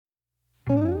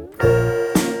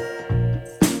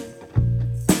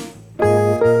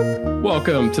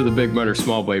Welcome to the Big Motor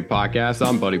Small Blade Podcast.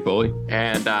 I'm Buddy Pulley.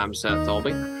 And I'm Seth Dolby.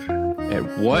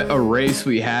 And what a race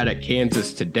we had at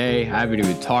Kansas today. I haven't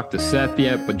even talked to Seth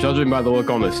yet, but judging by the look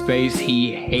on his face,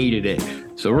 he hated it.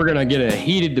 So we're going to get a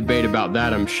heated debate about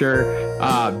that, I'm sure.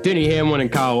 Denny Hamlin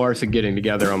and Kyle Larson getting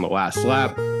together on the last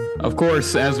lap. Of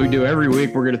course, as we do every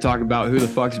week, we're going to talk about who the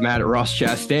fuck's mad at Ross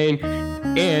Chastain.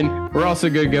 And we're also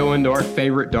going to go into our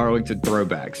favorite Darlington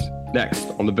throwbacks next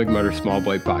on the Big Motor Small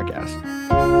Blade Podcast.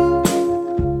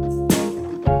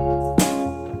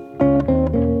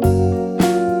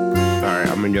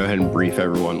 I'm going to go ahead and brief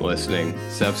everyone listening.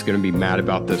 Seth's going to be mad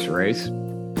about this race.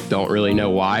 Don't really know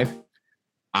why.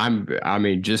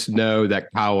 Just know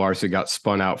that Kyle Larson got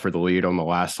spun out for the lead on the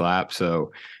last lap.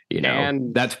 So,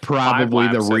 and that's probably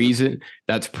the reason.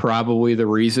 That's probably the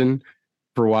reason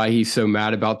for why he's so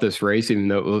mad about this race, even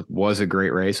though it was a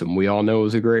great race. And we all know it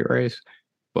was a great race.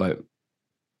 But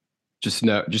just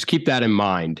keep that in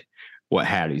mind, what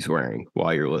hat he's wearing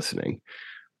while you're listening.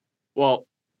 Well,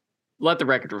 let the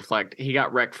record reflect. He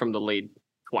got wrecked from the lead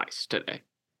twice today.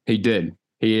 He did.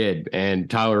 And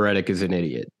Tyler Reddick is an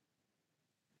idiot.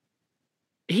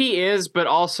 He is, but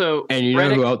also... And you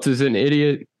know who else is an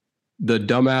idiot? The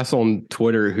dumbass on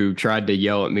Twitter who tried to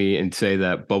yell at me and say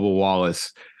that Bubba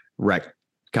Wallace wrecked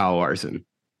Kyle Larson.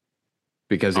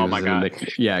 Because he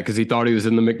because he thought he was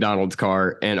in the McDonald's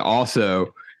car. And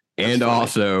also,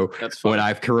 when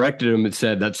I've corrected him and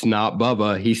said that's not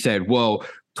Bubba, he said, well...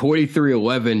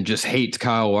 2311 just hates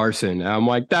Kyle Larson. And I'm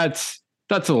like, that's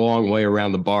a long way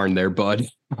around the barn there, bud.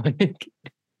 It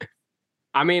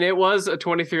was a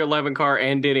 2311 car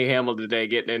and Denny Hamlin today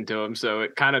getting into him, so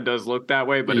it kind of does look that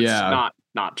way, but it's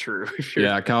not true. Sure.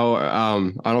 Yeah, Kyle.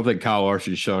 I don't think Kyle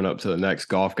Larson's showing up to the next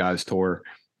Golf Guys tour.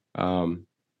 It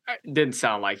didn't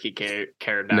sound like he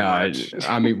cared that much.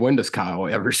 When does Kyle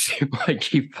ever seem like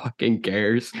he fucking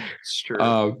cares? It's true.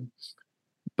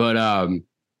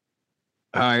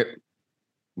 All right.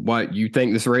 What, you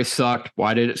think this race sucked?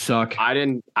 Why did it suck? I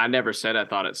never said I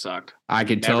thought it sucked. I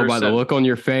could tell by the look on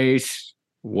your face.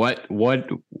 Okay.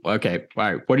 All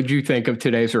right. What did you think of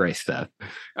today's race, Seth?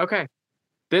 Okay.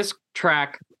 This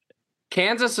track,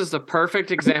 Kansas is the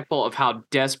perfect example of how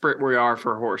desperate we are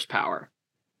for horsepower.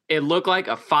 It looked like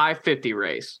a 550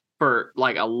 race for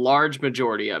like a large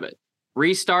majority of it.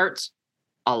 Restarts,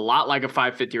 a lot like a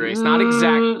 550 race. Not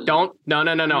exact.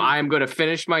 No. I am going to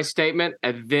finish my statement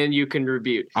and then you can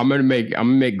rebuke. I'm going to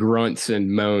make grunts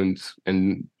and moans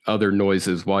and other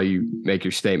noises while you make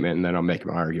your statement, and then I'll make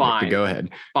my argument. Fine. But go ahead.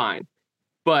 Fine.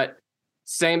 But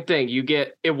same thing.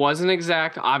 It wasn't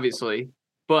exact, obviously,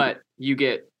 but you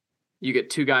get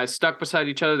two guys stuck beside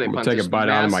each other. I'm going to take a bite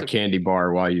out of my candy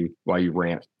bar while you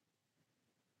rant.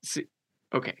 See,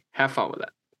 okay. Have fun with that.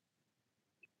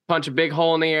 Punch a big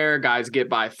hole in the air, guys get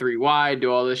by 3 wide, do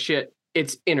all this shit.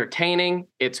 It's entertaining,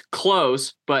 it's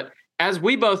close, but as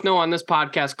we both know on this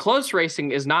podcast, close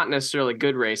racing is not necessarily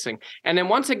good racing. And then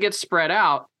once it gets spread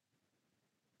out,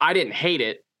 I didn't hate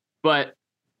it, but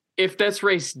if this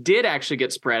race did actually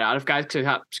get spread out, if guys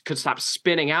could stop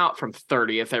spinning out from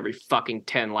 30th every fucking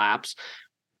 10 laps,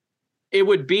 it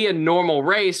would be a normal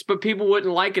race, but people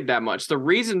wouldn't like it that much. The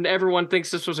reason everyone thinks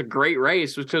this was a great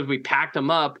race was because we packed them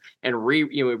up and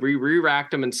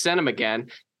re-racked them and sent them again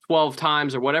 12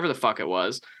 times or whatever the fuck it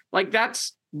was. Like,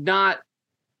 that's not,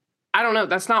 I don't know.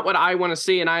 That's not what I want to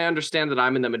see. And I understand that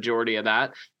I'm in the majority of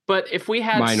that. But if we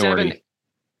had the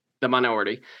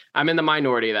minority, I'm in the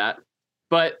minority of that.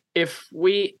 But if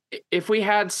we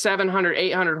had 700,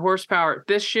 800 horsepower,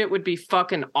 this shit would be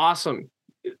fucking awesome.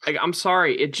 Like, I'm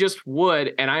sorry, it just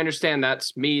would, and I understand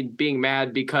that's me being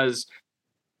mad because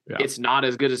it's not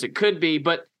as good as it could be,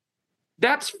 but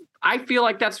I feel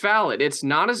like that's valid. It's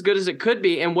not as good as it could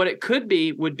be, and what it could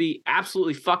be would be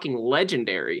absolutely fucking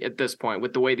legendary at this point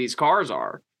with the way these cars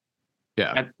are.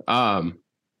 Yeah. Okay.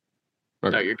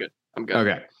 No, you're good. I'm good.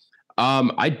 Okay.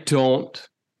 I don't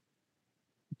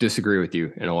disagree with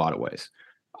you in a lot of ways.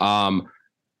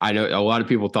 I know a lot of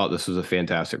people thought this was a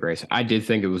fantastic race. I did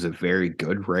think it was a very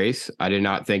good race. I did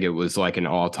not think it was like an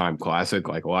all-time classic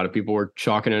like a lot of people were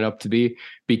chalking it up to be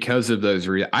because of those.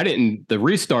 The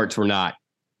restarts were not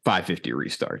 550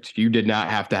 restarts. You did not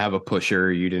have to have a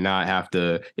pusher. You did not have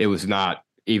to. It was not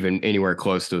even anywhere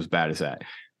close to as bad as that.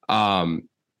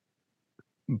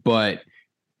 But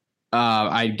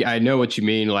I know what you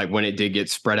mean. Like, when it did get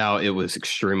spread out, it was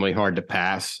extremely hard to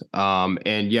pass.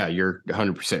 And yeah, you're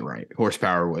 100% right.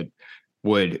 Horsepower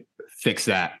would fix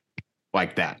that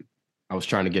like that. I was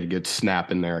trying to get a good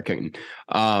snap in there. I couldn't.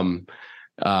 The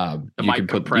mic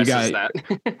compresses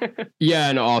that. Yeah,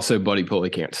 and also Buddy Pulley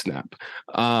can't snap.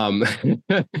 But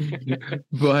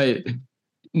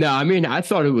No, I mean, I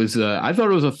thought it was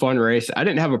a fun race. I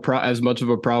didn't have as much of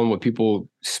a problem with people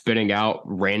spinning out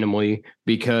randomly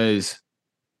because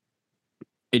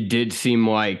it did seem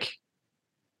like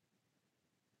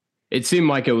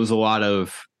it was a lot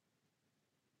of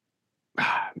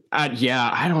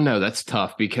I don't know. That's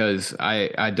tough because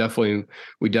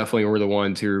we definitely were the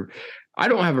ones who I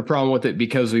don't have a problem with it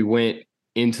because we went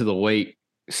into the late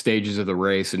stages of the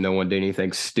race and no one did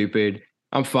anything stupid.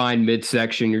 I'm fine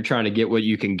midsection. You're trying to get what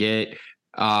you can get.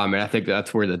 And I think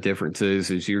that's where the difference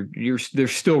is you're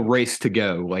there's still race to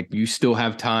go. Like you still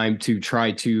have time to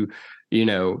try to,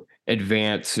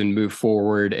 advance and move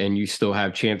forward, and you still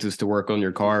have chances to work on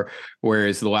your car.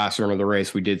 Whereas the last run of the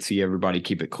race, we did see everybody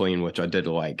keep it clean, which I did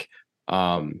like.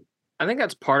 I think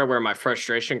that's part of where my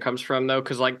frustration comes from, though,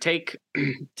 because like take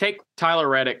Tyler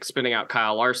Reddick spinning out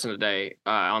Kyle Larson today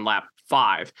on lap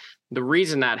 5. The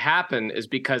reason that happened is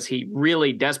because he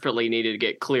really desperately needed to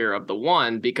get clear of the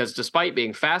 1, because despite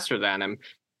being faster than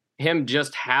him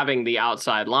just having the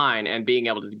outside line and being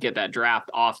able to get that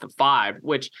draft off the 5,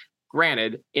 which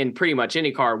granted in pretty much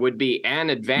any car would be an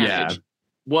advantage,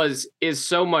 is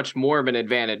so much more of an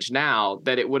advantage now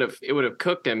that it would have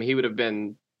cooked him. He would have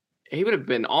been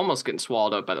almost getting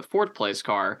swallowed up by the 4th place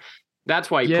car.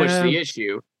 That's why he pushed the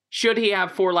issue. Should he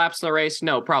have 4 laps in the race?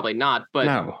 No, probably not. But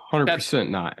no, 100%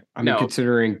 not. I mean,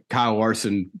 considering Kyle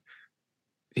Larson,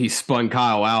 he spun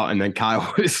Kyle out, and then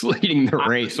Kyle was leading the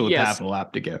race with half a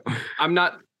lap to go. I'm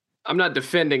not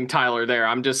defending Tyler there.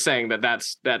 I'm just saying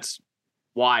that's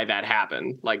why that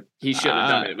happened. Like he shouldn't have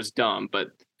done it. It was dumb.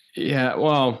 But yeah,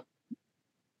 well,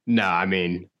 no, I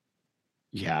mean.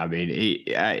 Yeah, I mean,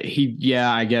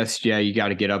 I guess, you got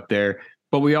to get up there.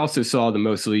 But we also saw the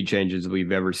most lead changes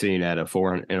we've ever seen at a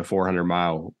 400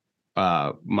 mile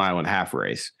and a half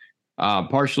race.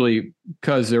 Partially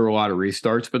because there were a lot of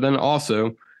restarts, but then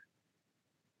also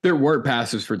there weren't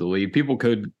passes for the lead. People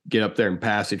could get up there and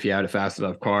pass if you had a fast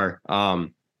enough car.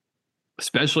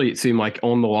 Especially it seemed like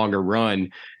on the longer run,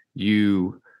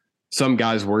 some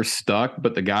guys were stuck,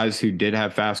 but the guys who did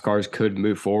have fast cars could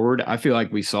move forward. I feel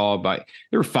like we saw there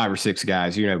were 5 or 6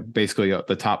 guys, basically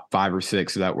the top 5 or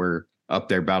 6 that were up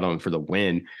there battling for the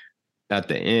win at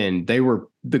the end. They were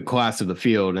the class of the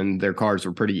field and their cars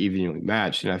were pretty evenly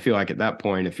matched. And I feel like at that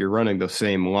point, if you're running the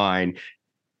same line,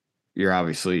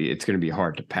 it's going to be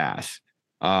hard to pass.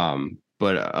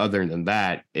 But other than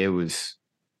that, it was,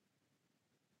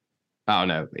 I don't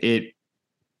know.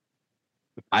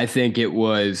 I think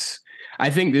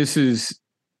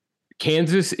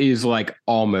Kansas is like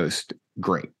almost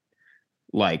great.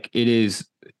 Like it is,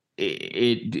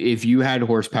 if you had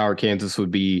horsepower, Kansas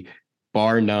would be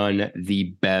bar none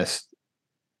the best,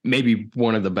 maybe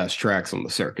one of the best tracks on the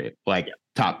circuit,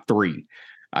 top 3,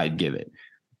 I'd give it.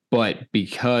 But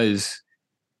because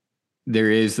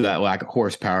there is that lack of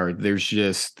horsepower, it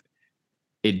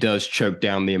does choke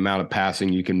down the amount of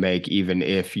passing you can make, even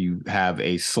if you have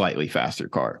a slightly faster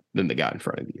car than the guy in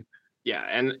front of you. Yeah,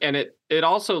 and it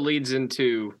also leads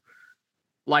into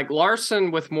like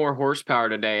Larson with more horsepower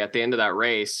today at the end of that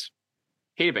race,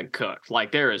 he'd have been cooked.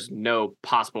 Like there is no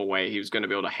possible way he was going to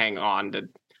be able to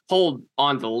hold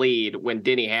on the lead when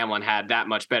Denny Hamlin had that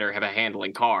much better of a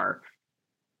handling car.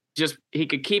 Just he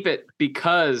could keep it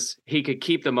because he could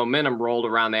keep the momentum rolled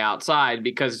around the outside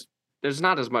because there's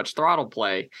not as much throttle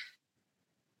play.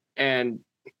 And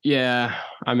yeah,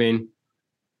 I mean,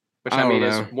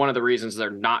 is one of the reasons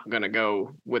they're not going to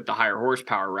go with the higher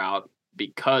horsepower route,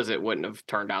 because it wouldn't have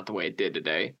turned out the way it did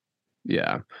today.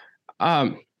 Yeah.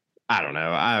 I don't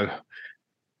know.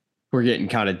 We're getting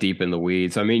kind of deep in the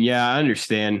weeds. I mean, yeah, I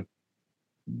understand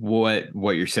what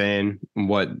you're saying,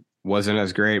 what wasn't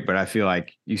as great, but I feel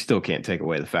like you still can't take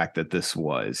away the fact that this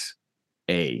was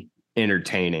a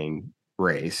entertaining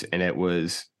race, and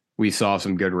we saw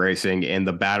some good racing, and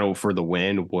the battle for the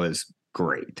win was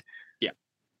great. Yeah,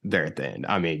 there at the end.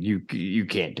 I mean, you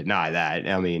can't deny that.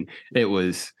 I mean, it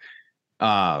was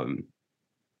yeah,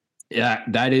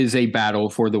 that is a battle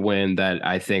for the win that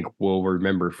I think we'll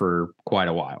remember for quite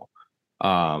a while,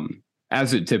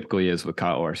 as it typically is with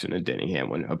Kyle Larson and Denny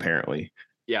Hamlin, apparently.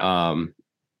 Yeah.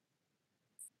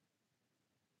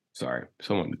 Sorry,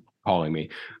 someone calling me.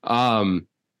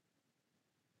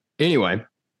 Anyway,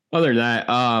 other than that,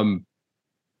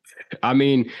 I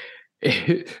mean,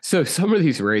 so some of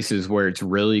these races where it's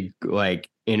really like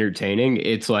entertaining,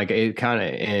 it's like it kind of,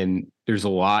 and there's a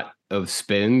lot of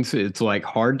spins. It's like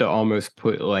hard to almost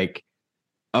put like,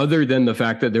 other than the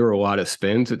fact that there were a lot of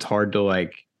spins, it's hard to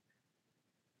like,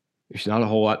 there's not a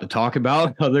whole lot to talk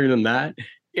about other than that.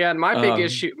 Yeah. And my big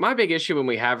issue when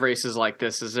we have races like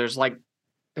this is there's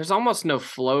almost no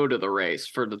flow to the race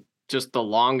for the just the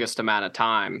longest amount of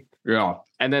time. Yeah.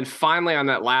 And then finally on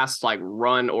that last like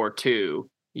run or two,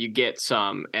 you get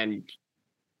some, and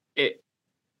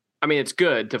it's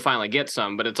good to finally get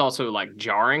some, but it's also like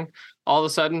jarring all of a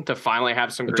sudden to finally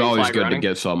have some It's green always flag good running. to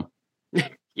get some.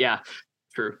 Yeah,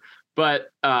 true. But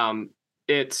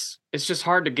it's just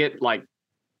hard to get like,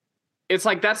 it's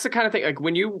like that's the kind of thing like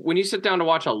when you sit down to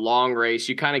watch a long race,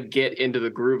 you kind of get into the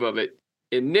groove of it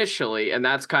initially, and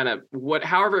that's kind of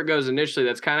however it goes initially,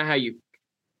 that's kind of how you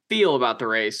feel about the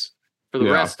race for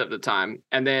the rest of the time.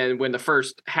 And then when the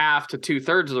first half to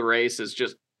 2/3 of the race is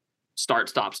just start,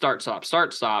 stop, start, stop,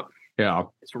 start, stop. Yeah.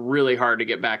 It's really hard to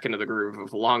get back into the groove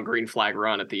of a long green flag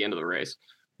run at the end of the race.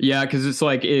 Yeah, because it's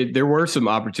like there were some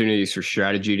opportunities for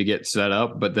strategy to get set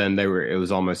up, but then it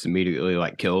was almost immediately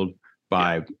like killed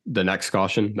by the next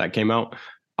caution that came out.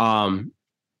 That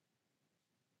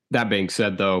being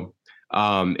said, though,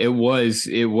 it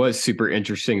was super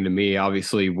interesting to me.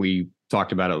 Obviously, we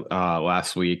talked about it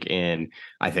last week, and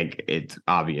I think it's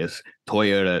obvious.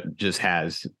 Toyota just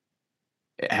has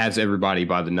everybody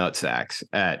by the nutsacks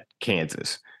at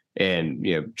Kansas, and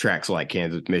tracks like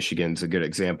Kansas, Michigan's a good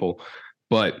example.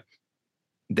 But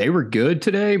they were good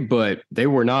today, but they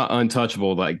were not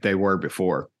untouchable like they were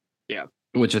before. Yeah.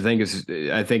 Which I think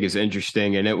is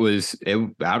interesting. And I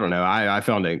don't know. I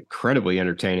found it incredibly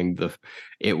entertaining.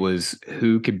 It was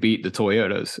who could beat the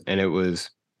Toyotas, and it was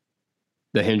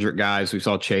the Hendrick guys. We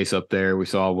saw Chase up there. We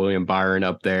saw William Byron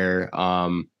up there.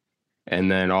 And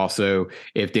then also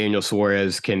if Daniel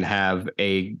Suarez can have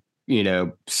a,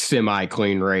 semi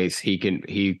clean race, he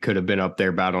could have been up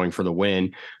there battling for the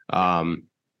win. And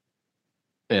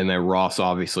then Ross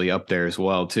obviously up there as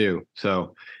well too.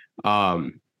 So,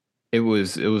 it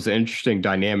was an interesting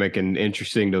dynamic, and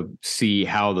interesting to see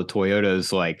how the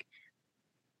Toyotas, like,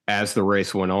 as the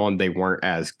race went on, they weren't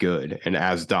as good and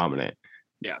as dominant.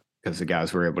 Yeah. Because the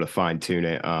guys were able to fine tune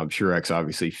it. Truex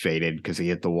obviously faded because he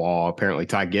hit the wall. Apparently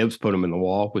Ty Gibbs put him in the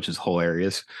wall, which is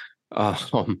hilarious.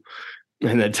 And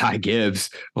then Ty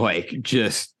Gibbs, like,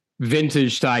 just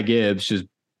vintage Ty Gibbs, just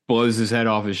blows his head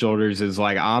off his shoulders. Is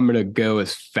like, I'm going to go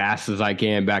as fast as I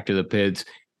can back to the pits,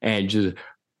 and just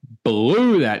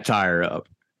blew that tire up.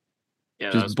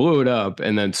 Yeah, just blew it up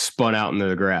and then spun out into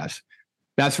the grass.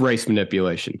 That's race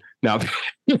manipulation. Now,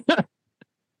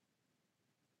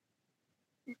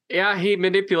 yeah, he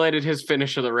manipulated his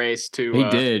finish of the race to he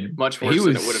did much worse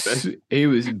than it would have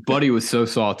been. Buddy was so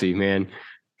salty, man.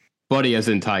 Buddy as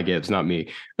in Ty Gibbs, not me.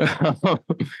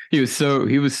 he was so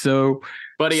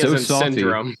Buddy so as in salty.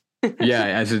 syndrome. Yeah,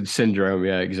 as in syndrome.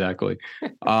 Yeah, exactly.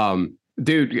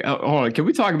 Dude, hold on. Can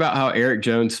we talk about how Eric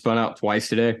Jones spun out twice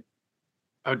today?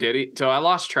 Oh, did he? So I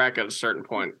lost track at a certain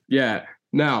point. Yeah.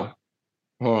 Now,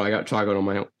 hold on. I got chocolate on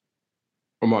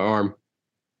my arm.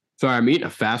 Sorry, I'm eating a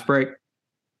fast break,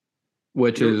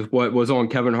 which is what was on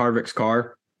Kevin Harvick's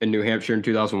car in New Hampshire in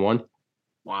 2001.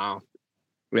 Wow.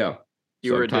 Yeah.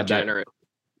 You were a degenerate.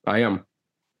 I am.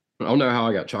 I don't know how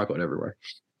I got chocolate everywhere.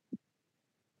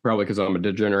 Probably because I'm a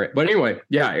degenerate. But anyway,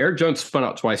 yeah, Eric Jones spun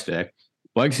out twice today.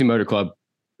 Legacy Motor Club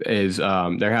is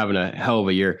they're having a hell of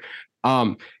a year.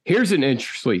 Here's an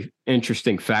interesting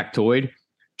factoid.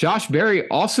 Josh Berry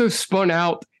also spun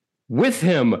out with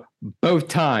him both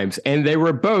times, and they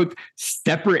were both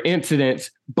separate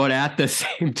incidents, but at the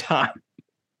same time.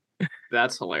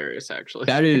 That's hilarious, actually.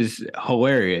 That is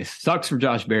hilarious. Sucks for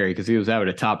Josh Berry because he was having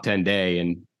a top 10 day,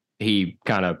 and he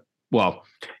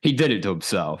he did it to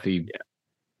himself. He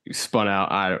spun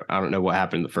out. I don't know what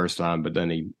happened the first time, but then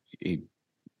he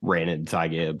ran into Ty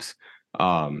Gibbs,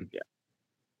 and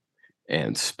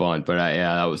spun. But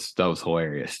that was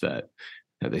hilarious that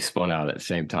they spun out at the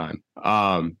same time.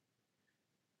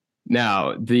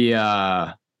 Now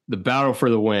the battle for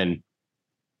the win.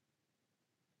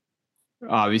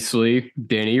 Obviously,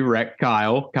 Denny wrecked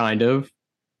Kyle, kind of.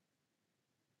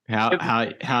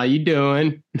 How you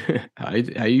doing? how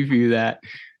you view that?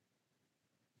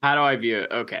 How do I view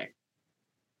it? Okay,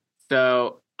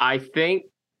 so I think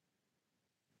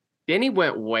Denny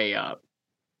went way up.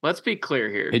 Let's be clear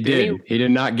here. He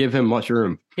did not give him much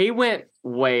room. He went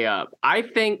way up. I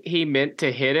think he meant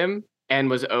to hit him and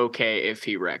was okay if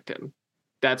he wrecked him.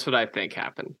 That's what I think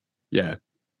happened. Yeah.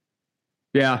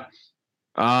 Yeah.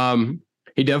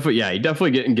 He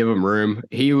definitely didn't give him room.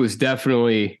 He was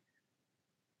definitely,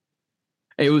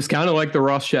 it was kind of like the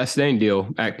Ross Chastain deal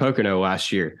at Pocono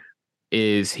last year.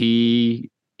 Is he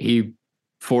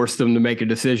forced them to make a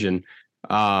decision.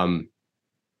 And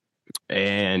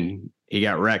he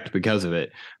got wrecked because of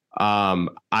it. I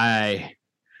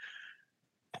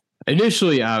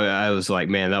was like,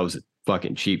 man, that was a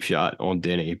fucking cheap shot on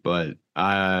Denny, but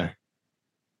I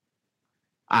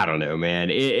I don't know, man.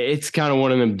 It's kind of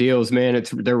one of them deals, man.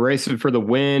 They're racing for the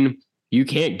win. You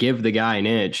can't give the guy an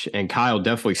inch, and Kyle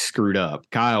definitely screwed up.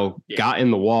 Kyle got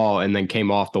in the wall and then came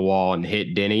off the wall and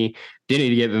hit Denny.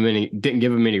 Denny didn't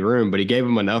give him any room, but he gave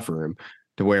him enough room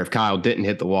to where if Kyle didn't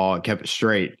hit the wall and kept it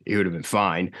straight, he would have been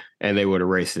fine, and they would have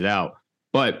raced it out.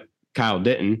 But Kyle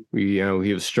didn't. He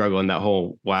was struggling that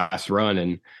whole last run,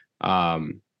 and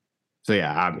so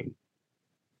yeah, I mean,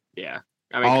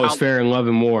 all is fair in love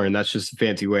and war, and that's just a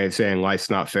fancy way of saying life's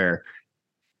not fair.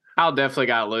 Kyle definitely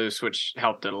got loose, which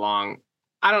helped it along.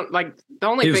 I don't like the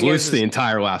only thing. He was loose the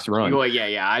entire last run. Well,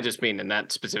 yeah. I just mean in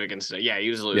that specific incident. Yeah, he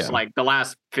was loose. Yeah. Like the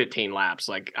last 15 laps.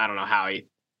 Like I don't know how he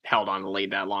held on the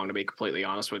lead that long. To be completely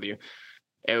honest with you,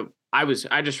 I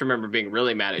just remember being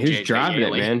really mad at JJ. He was driving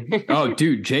it, man. Oh,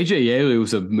 dude, JJ Yaley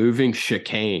was a moving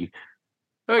chicane.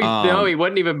 Oh, no, he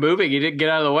wasn't even moving. He didn't get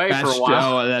out of the way for a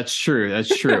while. Oh, that's true.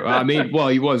 I mean, well,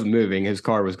 he was moving. His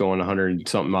car was going 100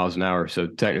 something miles an hour, so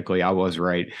technically, I was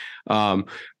right. Your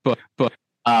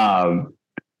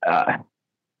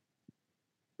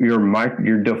mic,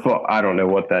 your default. I don't know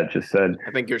what that just said.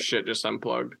 I think your shit just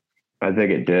unplugged. I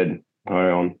think it did. Hold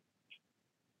on.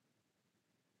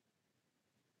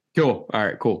 Cool. All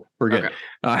right. Cool. We're good.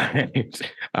 Okay.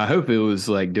 I hope it was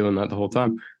like doing that the whole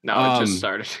time. No, it just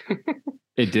started.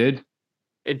 It did?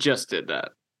 It just did that.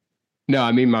 No,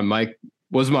 I mean my mic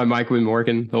been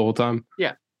working the whole time?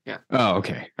 Yeah. Oh,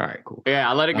 okay. All right, cool. Yeah,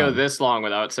 I let it go this long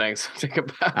without saying something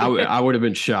about it. I would have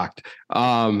been shocked.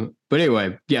 But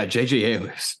anyway, yeah, JJ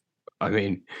Aylis. I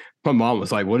mean, my mom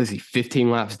was like, what is he, 15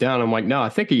 laps down? I'm like, no, I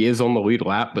think he is on the lead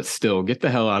lap, but still, get the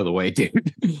hell out of the way,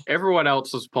 dude. Everyone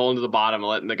else was pulling to the bottom and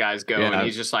letting the guys go. Yeah. And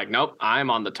he's just like, nope, I'm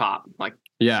on the top. I'm like,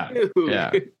 yeah.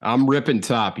 I'm ripping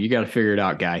top. You got to figure it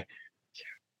out, guy.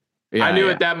 Yeah, I knew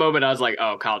at that moment, I was like,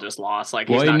 oh, Kyle just lost. Like,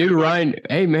 he knew Ryan.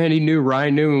 Hey, man, he knew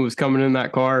Ryan Newman was coming in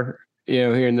that car,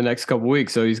 here in the next couple of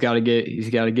weeks. So he's got to get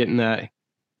in that.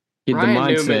 Get Ryan the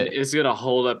mindset. Newman is going to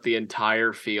hold up the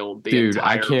entire field. Dude,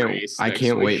 I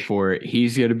can't wait for it.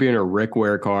 He's going to be in a Rick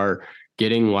Ware car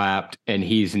getting lapped, and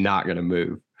he's not going to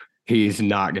move. He's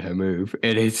not going to move.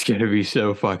 And it's going to be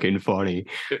so fucking funny.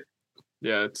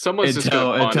 Yeah, someone's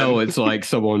until it's like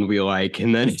someone we like,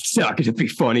 and then it's not going to be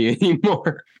funny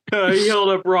anymore. He held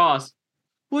up Ross.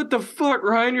 What the fuck,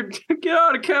 Ryan? Get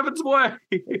out of Kevin's way.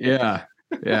 Yeah,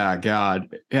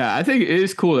 God. Yeah, I think it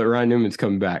is cool that Ryan Newman's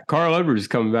coming back. Carl Edwards is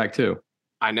coming back too.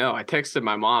 I know. I texted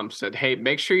my mom, said, hey,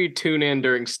 make sure you tune in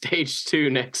during stage 2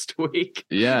 next week.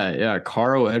 Yeah.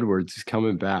 Carl Edwards is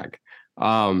coming back.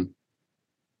 But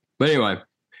anyway,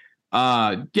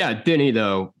 Denny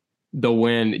though. The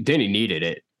win, Denny needed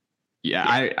it. Yeah,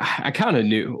 I kind of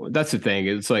knew. That's the thing.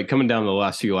 It's like coming down the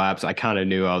last few laps, I kind of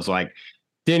knew. I was like,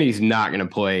 Denny's not going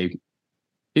to play.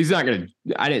 He's not going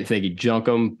to. I didn't think he'd junk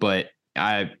him, but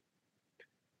I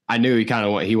knew he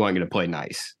wasn't going to play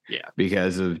nice. Yeah,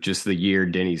 because of just the year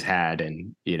Denny's had,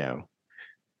 and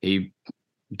he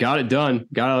got it done.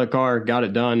 Got out of the car, got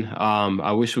it done.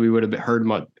 I wish we would have heard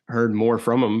more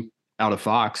from him out of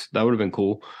Fox. That would have been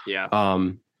cool. Yeah.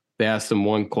 They asked him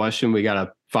one question. We got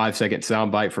a 5-second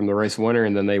soundbite from the race winner,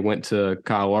 and then they went to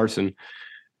Kyle Larson,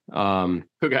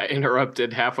 who got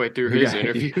interrupted halfway through his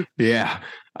interview. Yeah,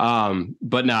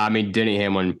 but no, I mean Denny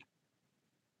Hamlin.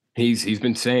 He's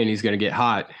been saying he's going to get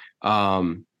hot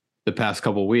the past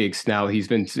couple of weeks. Now he's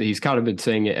kind of been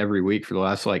saying it every week for the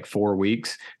last like 4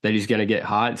 weeks that he's going to get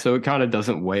hot. So it kind of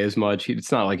doesn't weigh as much.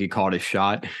 It's not like he caught his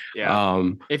shot. Yeah.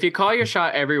 If you call your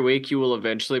shot every week, you will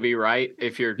eventually be right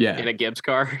if you're in a Gibbs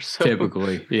car. So.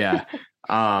 Typically. Yeah.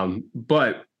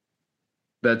 But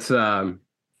that's, I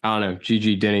don't know.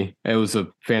 GG Denny. It was a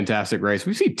fantastic race.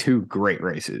 We've seen 2 great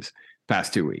races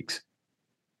past 2 weeks.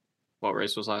 What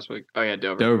race was last week? Oh yeah,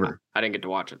 Dover. I didn't get to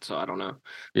watch it, so I don't know.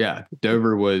 Yeah,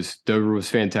 Dover was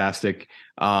fantastic,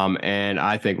 and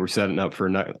I think we're setting up for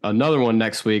another one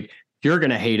next week. You're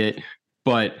gonna hate it,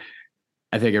 but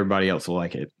I think everybody else will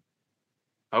like it.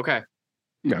 Okay.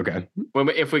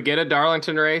 If we get a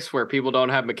Darlington race where people don't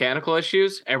have mechanical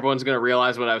issues, everyone's gonna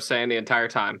realize what I was saying the entire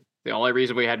time. The only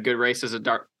reason we had good races at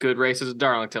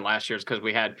Darlington last year is because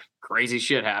we had crazy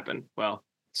shit happen. Well.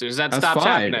 As soon as that stops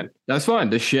happening. That's fine.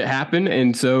 The shit happened,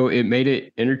 and so it made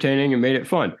it entertaining and made it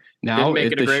fun. Now, didn't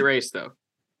make it a great race, though.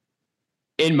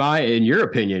 In your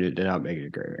opinion, it did not make it a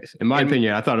great race. In my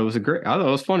opinion, I thought it was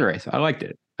a fun race. I liked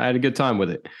it. I had a good time with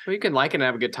it. Well, you can like it and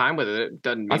have a good time with it. It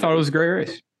doesn't mean I thought it was a great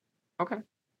race. Okay.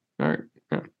 All right.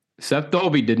 Yeah. Seth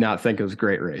Dolby did not think it was a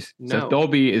great race. No. Seth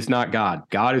Dolby is not God.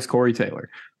 God is Corey Taylor.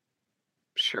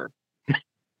 Sure.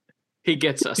 He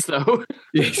gets us, though.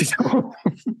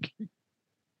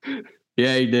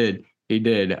 Yeah, he did.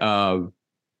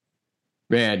 But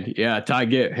Man, yeah, Ty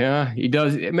Gibbs, yeah, he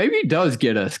does. Maybe he does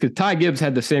get us because Ty Gibbs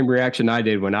had the same reaction I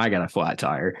did when I got a flat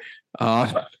tire.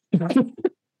 I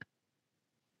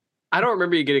don't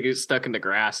remember you getting stuck in the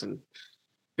grass and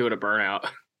doing a burnout.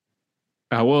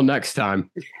 I will next time.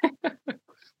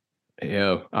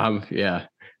 Yeah, yeah.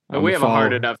 But we have a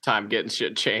hard enough time getting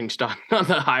shit changed on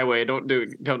the highway. Don't do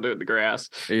it in the grass.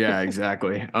 Yeah,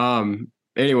 exactly.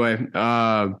 Anyway,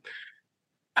 of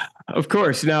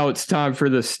course, now it's time for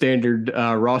the standard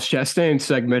Ross Chastain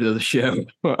segment of the show.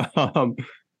 On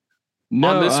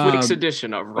this week's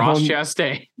edition of Ross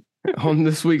Chastain. On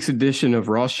this week's edition of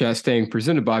Ross Chastain,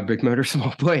 presented by Big Motor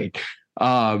Small Blade.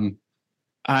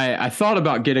 I thought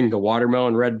about getting the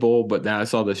watermelon Red Bull, but then I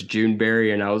saw this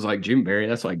Juneberry, and I was like, Juneberry,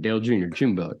 that's like Dale Jr.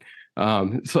 Junebug.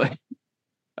 It's like, is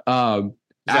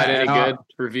that any good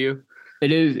review?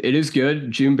 It is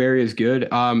good. Juneberry is good.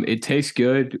 It tastes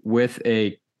good with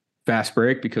a fast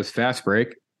break because fast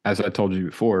break, as I told you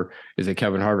before, is a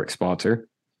Kevin Harvick sponsor,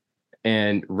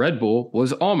 and Red Bull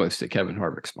was almost a Kevin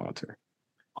Harvick sponsor.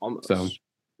 Almost. So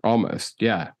almost,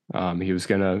 yeah. He was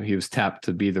tapped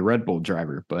to be the Red Bull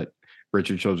driver, but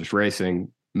Richard Childress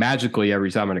Racing magically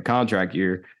every time in a contract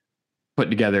year put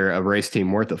together a race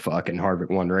team worth of fuck, and Harvick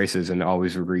won races and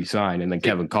always would resign. And then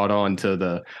Kevin caught on to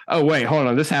the, oh wait, hold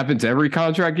on, this happens every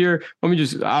contract year. I'm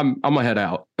gonna head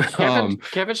out.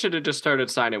 Kevin should have just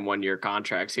started signing 1-year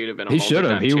contracts. He'd have been. He should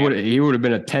have. He would have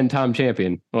been a 10-time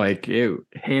champion, like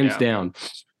hands down.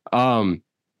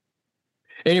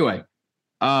 Anyway,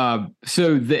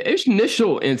 so the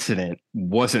initial incident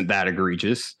wasn't that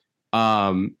egregious.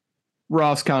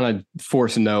 Ross kind of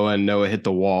forced Noah, and Noah hit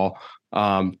the wall.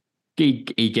 He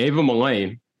gave him a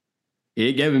lane.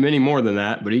 He gave him any more than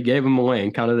that, but he gave him a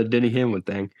lane, kind of the Denny Hamlin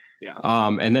thing. Yeah.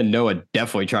 And then Noah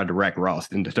definitely tried to wreck Ross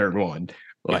into turn one,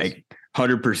 like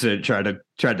 100%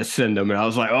 tried to send him. And I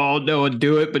was like, oh, Noah,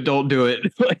 do it, but don't do it.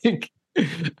 Like,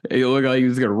 he looked like he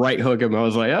was gonna right hook him. I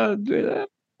was like,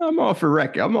 I'm all for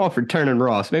wreck. I'm all for turning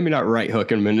Ross. Maybe not right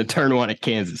hooking him into turn one at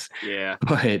Kansas. Yeah.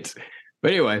 But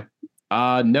anyway.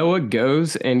 Noah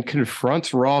goes and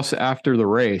confronts Ross after the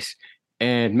race.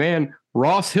 And man,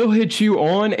 Ross, he'll hit you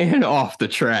on and off the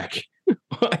track.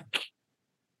 Like,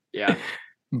 yeah.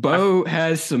 Bo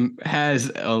has a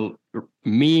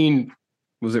mean,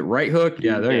 was it right hook?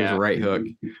 Yeah, there is a right hook.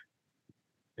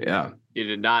 Yeah. You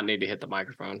did not need to hit the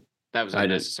microphone. That was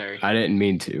unnecessary. I didn't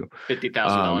mean to.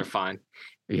 $50,000 fine.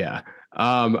 Yeah.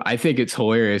 I think it's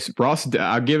hilarious. Ross,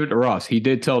 I'll give it to Ross. He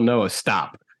did tell Noah,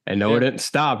 stop. And Noah didn't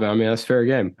stop. I mean, that's fair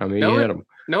game. I mean, he hit him.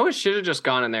 Noah should have just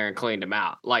gone in there and cleaned him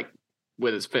out, like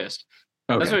with his fist.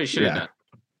 Okay. That's what he should have done.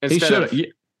 He should have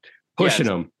pushing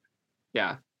him.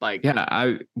 Yeah, like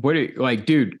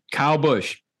dude, Kyle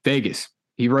Busch, Vegas.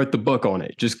 He wrote the book on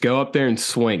it. Just go up there and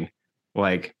swing.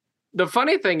 Like, the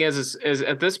funny thing is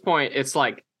at this point, it's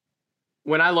like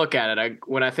when I look at it,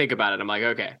 when I think about it, I'm like,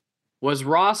 okay, was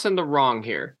Ross in the wrong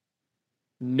here?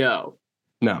 No.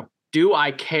 Do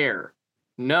I care?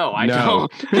 No, I don't.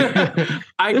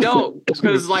 I don't,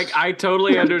 because like I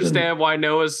totally understand why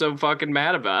Noah's so fucking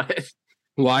mad about it.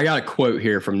 Well, I got a quote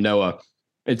here from Noah.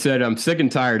 It said, "I'm sick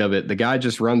and tired of it. The guy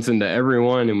just runs into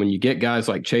everyone, and when you get guys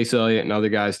like Chase Elliott and other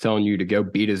guys telling you to go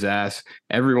beat his ass,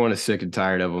 everyone is sick and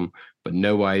tired of him, but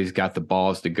nobody's got the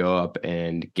balls to go up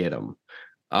and get him."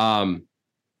 GG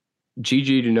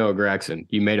to Noah Gragson.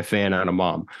 You made a fan out of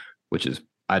mom, which is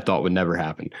I thought would never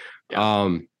happen.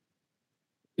 Yeah.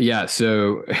 Yeah,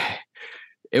 so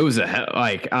it was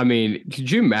I mean, could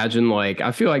you imagine, like,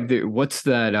 I feel like what's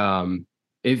that,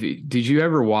 did you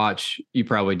ever watch, you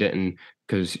probably didn't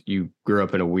because you grew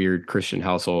up in a weird Christian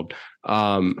household,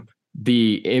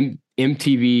 the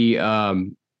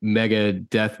MTV Mega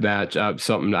Death Match,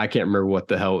 something, I can't remember what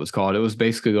the hell it was called. It was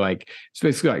basically like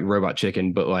Robot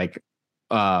Chicken, but like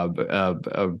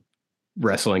a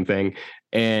wrestling thing.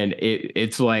 And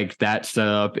it's like that set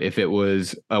up if it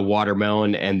was a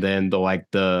watermelon, and then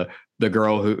the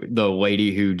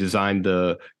lady who designed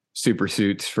the super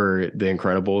suits for the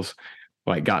Incredibles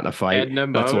like got in a fight.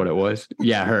 That's what it was.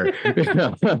 Yeah, her.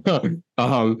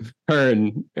 her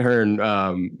and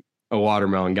a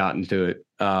watermelon got into it.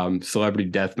 Celebrity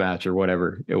death match or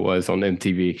whatever it was on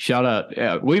MTV. Shout out.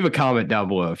 Yeah, leave a comment down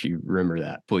below if you remember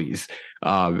that, please.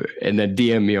 And then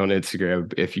DM me on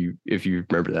Instagram if you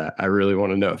remember that. I really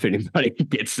want to know if anybody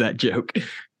gets that joke.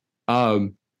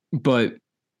 But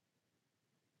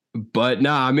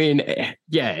no, I mean,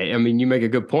 yeah, I mean, you make a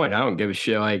good point. I don't give a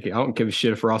shit. Like, I don't give a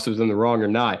shit if Ross was in the wrong or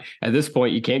not. At this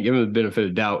point, you can't give him the benefit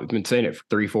of doubt. We've been saying it for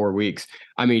 3-4 weeks.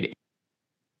 I mean,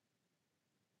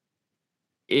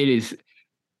 it is.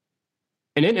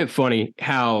 And isn't it funny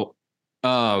how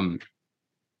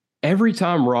every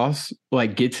time Ross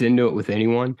like gets into it with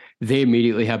anyone, they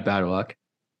immediately have bad luck.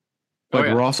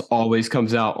 Like Ross always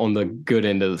comes out on the good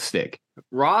end of the stick.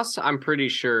 Ross, I'm pretty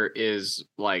sure, is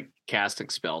like casting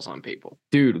spells on people.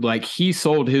 Dude, like he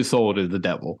sold his soul to the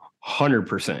devil,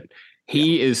 100%.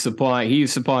 He's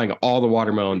supplying all the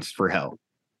watermelons for hell,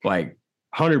 like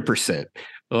 100%.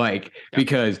 Like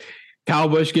because Kyle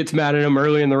Busch gets mad at him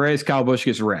early in the race, Kyle Busch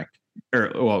gets wrecked,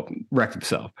 wrecked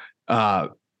himself.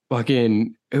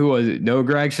 Fucking who was it? Noah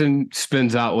Gragson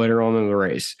spins out later on in the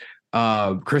race.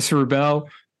 Christopher Bell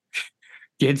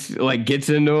gets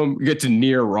into him, gets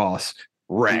near Ross,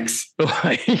 wrecks.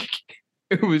 Like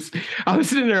it was, I was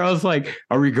sitting there, I was like,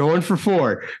 are we going for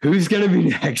 4? Who's gonna be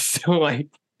next? Like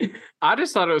I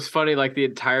just thought it was funny, like the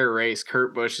entire race,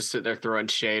 Kurt Busch is sitting there throwing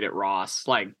shade at Ross,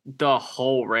 like the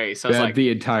whole race. I was like,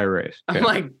 the entire race.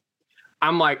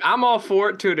 I'm like, I'm all for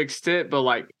it to an extent, but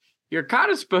like, you're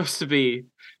kind of supposed to be,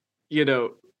 you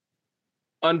know,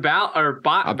 unbalanced or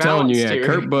I'm telling you, yeah,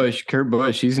 Kurt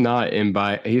Busch, he's not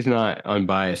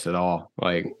unbiased at all.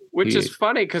 Like, which is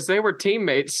funny because they were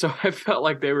teammates, so I felt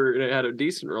like they had a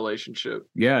decent relationship.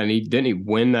 Yeah, and he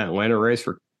win that Atlanta race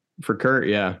for Kurt.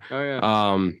 Yeah. Oh yeah.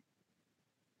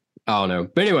 I don't know,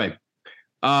 but anyway,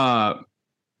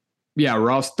 yeah,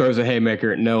 Ross throws a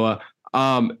haymaker at Noah.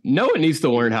 Noah needs to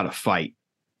learn how to fight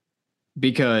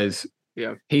because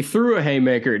he threw a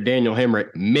haymaker at Daniel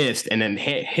Hemrick, missed, and then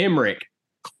Hemrick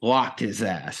clocked his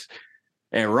ass.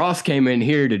 And Ross came in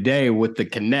here today with the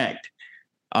connect.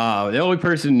 The only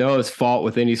person Noah's fought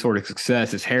with any sort of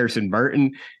success is Harrison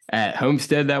Burton at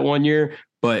Homestead that one year,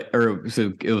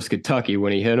 it was Kentucky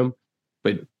when he hit him.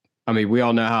 But I mean, we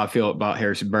all know how I feel about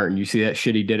Harrison Burton. You see that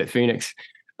shit he did at Phoenix?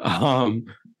 I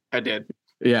did.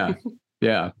 Yeah.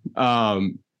 Yeah.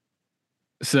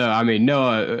 So I mean,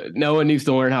 Noah needs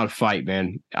to learn how to fight,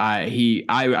 man. I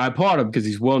applaud him because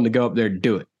he's willing to go up there and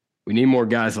do it. We need more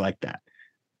guys like that.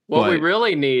 What we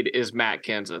really need is Matt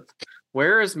Kenseth.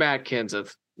 Where is Matt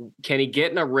Kenseth? Can he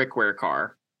get in a Rick Ware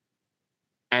car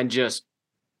and just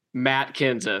Matt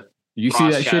Kenseth? You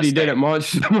see that shit he did at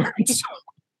Monster?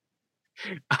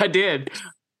 I did.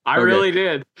 I really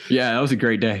did. Yeah, that was a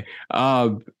great day.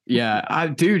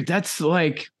 Dude, that's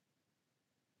like,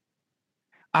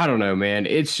 I don't know, man.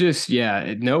 It's just,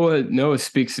 Noah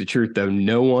speaks the truth though.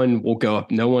 No one will go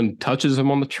up. No one touches him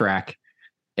on the track.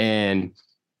 And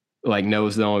like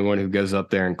Noah's the only one who goes up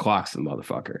there and clocks the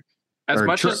motherfucker.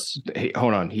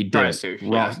 Hold on, he tries did. To,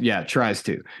 Ross, tries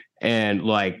to. And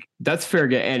like that's fair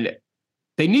game. And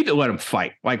they need to let him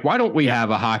fight. Like, why don't we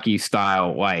have a hockey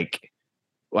style like,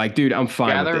 dude, I'm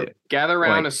fine with it. Gather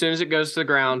around as soon as it goes to the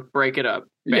ground, break it up.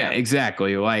 Bam. Yeah,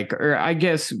 exactly. Like, or I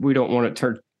guess we don't want to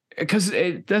turn because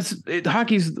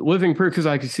hockey's living proof. Because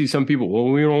I can see some people,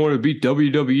 well, we don't want to beat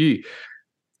WWE.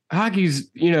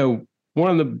 Hockey's,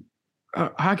 one of the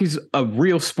hockey's a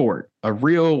real sport, a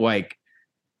real like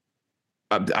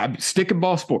a stick and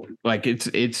ball sport. Like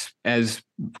it's as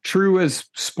true as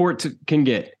sports can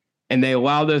get, and they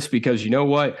allow this because you know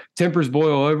what, tempers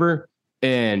boil over,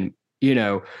 and you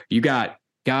got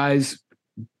guys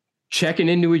checking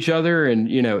into each other and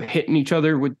hitting each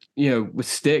other with with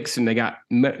sticks, and they got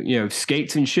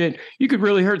skates and shit. You could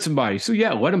really hurt somebody. So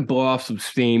yeah, let them blow off some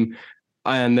steam,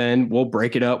 and then we'll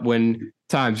break it up when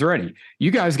time's ready. You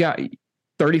guys got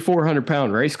 3,400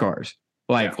 pound race cars.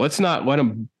 Like, let's not let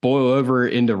them boil over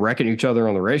into wrecking each other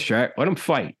on the racetrack. Let them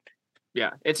fight.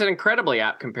 Yeah, it's an incredibly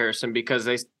apt comparison because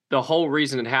the whole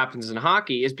reason it happens in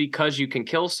hockey is because you can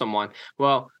kill someone.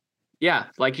 Well, yeah,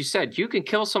 like you said, you can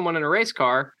kill someone in a race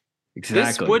car.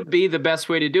 Exactly. This would be the best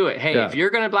way to do it. Hey, if you're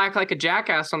going to act like a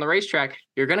jackass on the racetrack,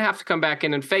 you're going to have to come back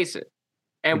in and face it.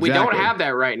 And we don't have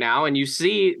that right now. And you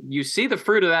see the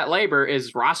fruit of that labor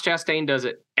is Ross Chastain does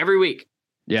it every week.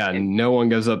 Yeah, and no one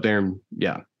goes up there and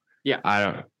yeah.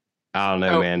 I don't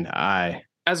know, man.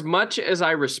 As much as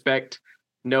I respect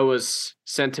Noah's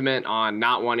sentiment on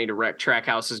not wanting to wreck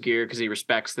Trackhouse's gear because he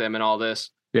respects them and all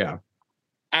this. Yeah.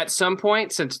 At some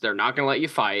point, since they're not going to let you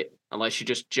fight unless you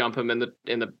just jump him in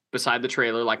the beside the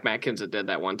trailer like Matt Kenseth did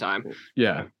that one time.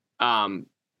 Yeah.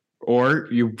 Or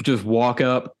you just walk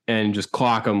up and just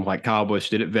clock them like Kyle Busch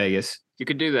did at Vegas. You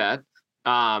could do that.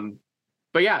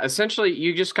 But yeah, essentially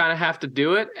you just kind of have to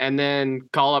do it and then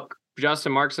call up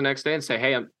Justin Marks the next day and say,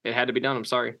 hey, it had to be done. I'm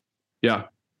sorry. Yeah.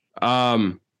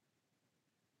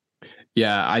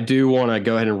 Yeah, I do want to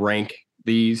go ahead and rank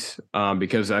these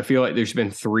because I feel like there's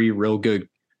been 3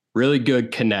 really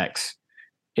good connects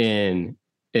in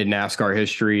NASCAR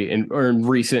history or in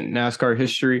recent NASCAR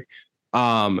history.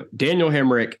 Daniel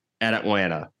Hemrick at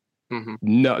Atlanta. Mm-hmm.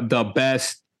 No, the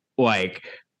best, like,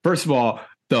 first of all,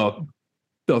 the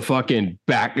fucking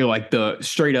back, like the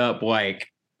straight up, like,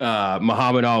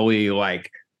 Muhammad Ali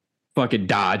like fucking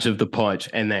dodge of the punch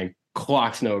and then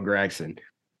clocks Noah Gragson.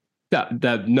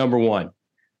 That number one.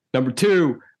 Number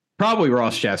two, probably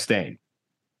Ross Chastain.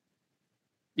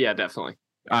 Yeah, definitely.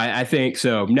 I think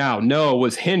so. Now, Noah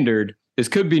was hindered. This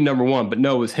could be number one, but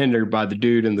Noah was hindered by the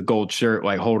dude in the gold shirt,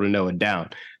 like holding Noah down.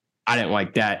 I didn't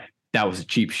like that. That was a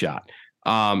cheap shot.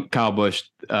 Kyle Busch,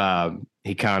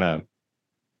 he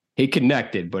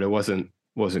connected, but it wasn't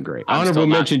great. Honorable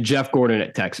mention Jeff Gordon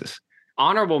at Texas.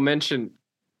 Honorable mention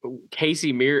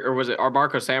Casey Mears, or was it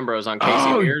Marcos Ambrose on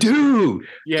Casey Mears? Dude.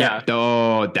 Yeah.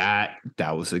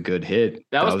 That was a good hit.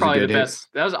 That was probably the best.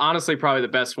 That was honestly probably the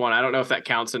best one. I don't know if that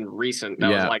counts in recent.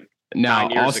 That was like now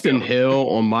 9 years Austin ago. Hill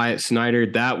on Myatt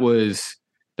Snyder. That was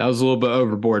a little bit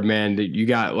overboard, man. You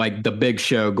got like the Big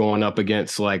Show going up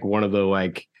against like one of the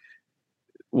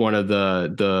what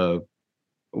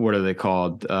are they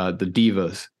called? The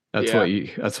divas.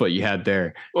 That's what you had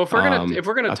there. Well, if we're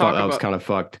gonna talk about, that was kind of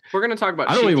fucked. We're gonna talk about.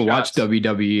 I don't even watch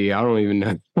WWE. I don't even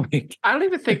know. I don't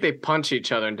even think they punch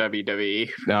each other in WWE.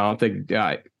 No, I don't think. Do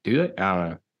they? I don't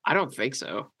know. I don't think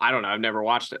so. I don't know. I've never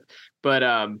watched it. But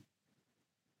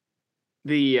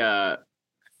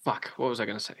fuck. What was I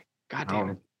gonna say? God damn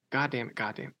it. I don't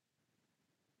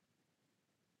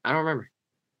remember.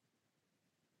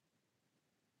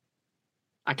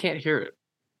 I can't hear it.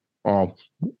 Oh.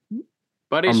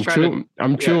 But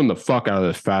I'm chewing the fuck out of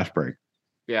this fast break.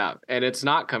 Yeah, and it's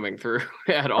not coming through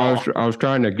at all. I was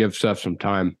trying to give Seth some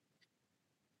time.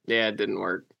 Yeah, it didn't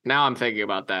work. Now I'm thinking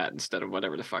about that instead of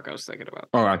whatever the fuck I was thinking about.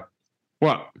 All right.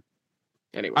 Well,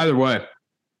 anyway. Either way.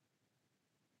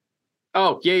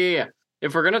 Oh, yeah.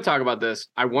 If we're gonna talk about this,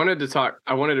 I wanted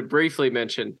to briefly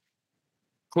mention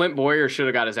Clint Boyer should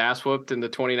have got his ass whooped in the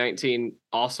 2019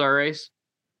 All-Star race.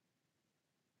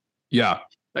 Yeah.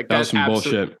 Like that was some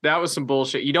bullshit. That was some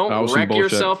bullshit. You don't wreck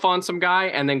yourself on some guy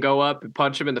and then go up and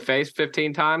punch him in the face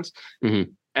 15 times and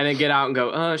then get out and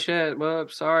go, oh shit, well,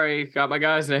 sorry, got my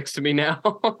guys next to me now.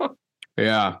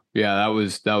 Yeah, that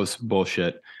was some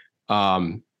bullshit.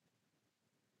 Well,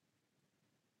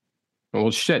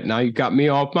 shit, now you got me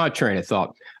off my train of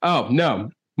thought. Oh, no.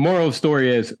 Moral of the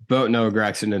story is vote Noah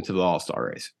Gragson into the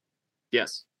All-Star race.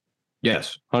 Yes.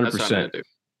 100%.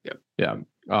 Yep. Yeah.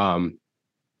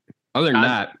 Other than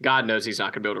that, God knows he's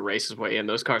not going to be able to race his way in.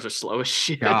 Those cars are slow as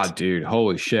shit. God, dude,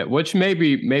 holy shit. Which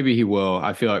maybe he will.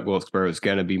 I feel like Wilkesboro is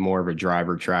going to be more of a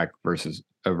driver track versus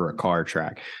over a car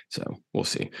track. So we'll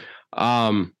see.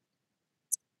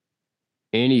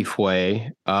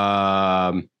 Anyway,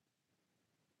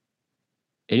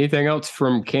 anything else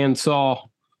from Kansas?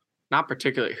 Not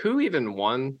particularly. Who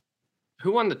won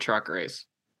the truck race?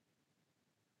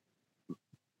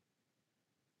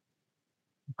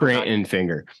 Grant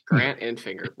Enfinger.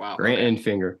 Wow. Grant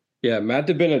Enfinger. Yeah, Matt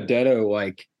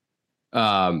DiBenedetto,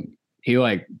 he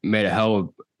made a hell of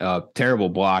a terrible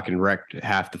block and wrecked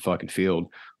half the fucking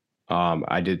field.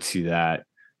 I did see that.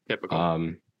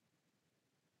 Typical.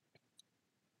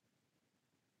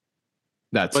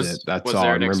 That's it. That's all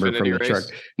I remember from the truck.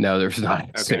 No, there's not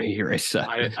an Xfinity race.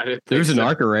 There's an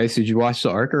ARCA race. Did you watch the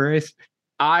ARCA race?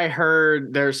 I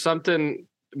heard there's something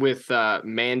with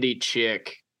Mandy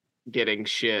Chick getting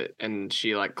shit and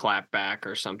she clapped back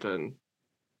or something.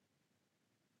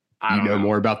 You know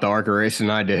more about the ARCA race than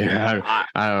I did. I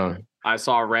don't know. I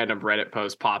saw a random Reddit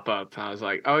post pop up. I was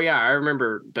like, oh yeah, I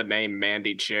remember the name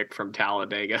Mandy Chick from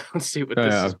Talladega. Let's see what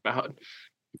this is about.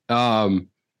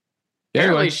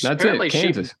 Anyway, that's it.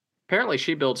 Kansas. Apparently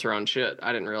she builds her own shit.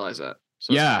 I didn't realize that.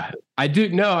 So yeah, I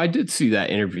did. No, I did see that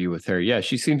interview with her. Yeah,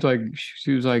 she seems like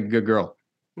she was like a good girl.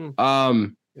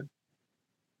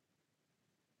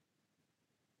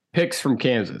 Picks from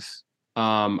Kansas.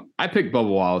 I picked Bubba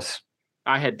Wallace.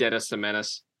 I had Dennis the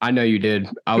Menace. I know you did.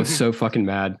 I was so fucking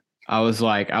mad. I was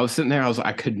sitting there.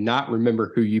 I could not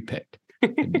remember who you picked.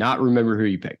 And I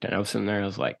was sitting there. I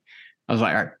was like, all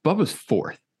right, Bubba's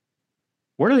fourth.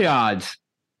 What are the odds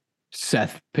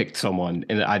Seth picked someone?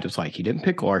 And I just he didn't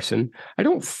pick Larson. I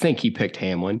don't think he picked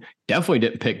Hamlin. Definitely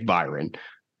didn't pick Byron.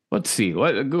 Let's see.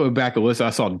 Let's go back and listen. I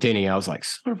saw Denny. I was like,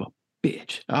 son of a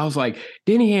bitch. I was like,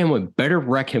 Denny Hamlin better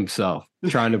wreck himself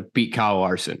trying to beat Kyle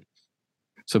Larson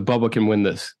so Bubba can win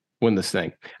this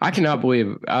thing. I cannot believe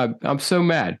it. I'm so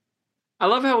mad. I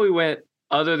love how we went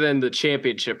other than the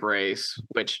championship race,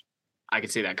 which I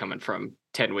could see that coming from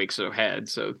 10 weeks ahead.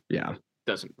 So yeah,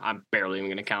 I'm barely even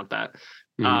going to count that.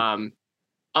 Mm-hmm.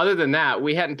 Other than that,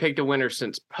 we hadn't picked a winner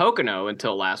since Pocono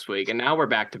until last week, and now we're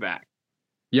back to back.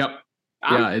 Yep.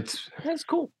 That's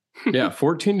cool. Yeah,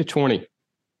 14-20.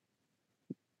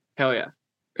 Hell yeah.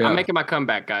 I'm making my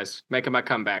comeback, guys. Making my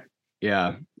comeback.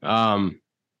 Yeah.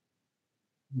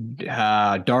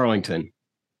 Darlington.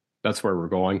 That's where we're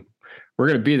going. We're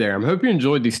going to be there. I hope you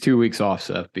enjoyed these 2 weeks off,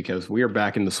 Seth, because we are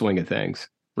back in the swing of things.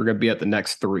 We're going to be at the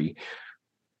next 3.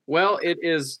 Well, it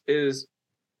is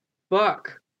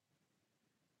fuck.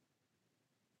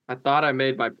 I thought I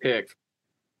made my pick,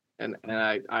 and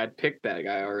I picked that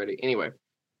guy already. Anyway,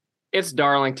 it's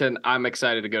Darlington. I'm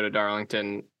excited to go to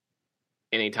Darlington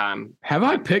anytime. Have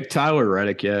I picked Tyler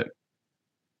Reddick yet?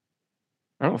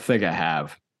 I don't think I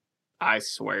have. I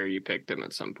swear you picked him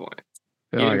at some point.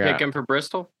 You didn't pick him for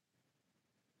Bristol?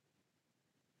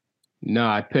 No,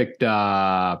 I picked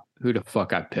who the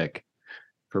fuck I pick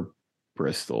for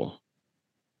Bristol?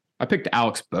 I picked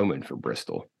Alex Bowman for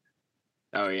Bristol.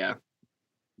 Oh yeah.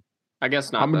 I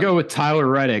guess not. I'm gonna go with Tyler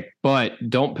Reddick, but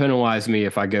don't penalize me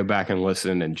if I go back and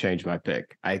listen and change my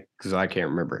pick. Because I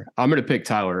can't remember. I'm gonna pick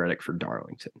Tyler Reddick for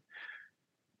Darlington.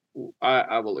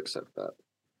 I will accept that.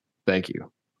 Thank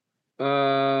you.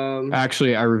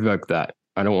 Actually, I revoke that.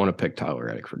 I don't want to pick Tyler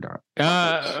Reddick for Darlington.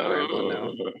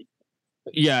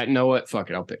 Yeah, you know what? Fuck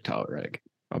it. I'll pick Tyler Reddick.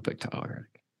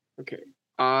 Okay.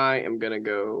 I am gonna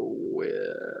go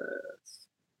with.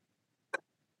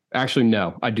 Actually,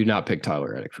 no, I do not pick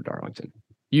Tyler Reddick for Darlington.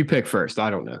 You pick first. I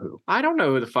don't know who. I don't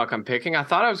know who the fuck I'm picking. I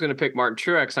thought I was going to pick Martin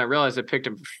Truex, and I realized I picked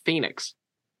him for Phoenix.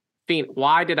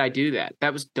 Why did I do that?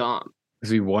 That was dumb.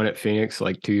 Because he won at Phoenix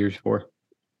like 2 years before.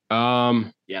 Yeah,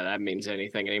 that means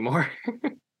anything anymore.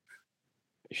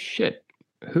 Shit.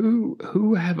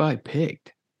 Who have I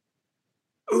picked?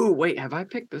 Ooh, wait, have I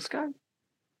picked this guy?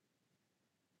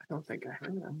 I don't think I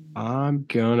have. I'm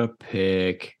gonna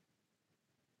pick.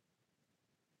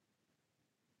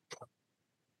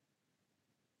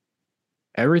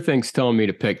 Everything's telling me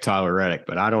to pick Tyler Reddick,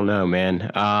 but I don't know,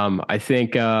 man. I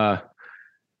think. Do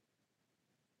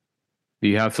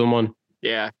you have someone?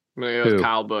 Yeah, I'm gonna go with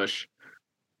Kyle Busch.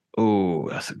 Oh,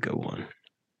 that's a good one.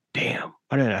 Damn,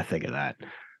 why didn't I think of that?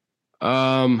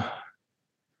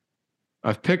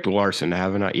 I've picked Larson,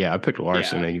 haven't I? Yeah, I picked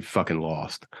Larson, and you fucking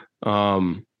lost.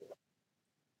 I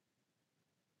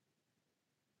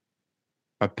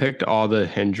picked all the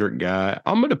Hendrick guy.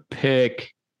 I'm gonna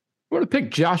pick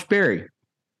Josh Berry.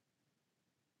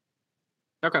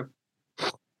 Okay.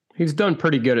 He's done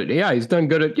pretty good at. Yeah, he's done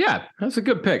good at. Yeah, that's a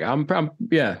good pick.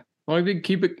 Yeah. Long as he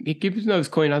keep his nose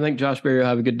clean, I think Josh Berry will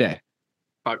have a good day.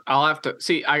 I'll have to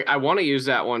see. I want to use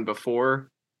that one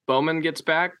before Bowman gets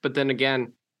back, but then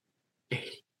again,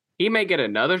 he may get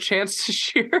another chance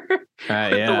this year with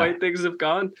the way things have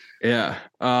gone. Yeah.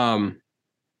 I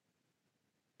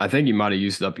think you might have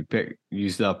used up your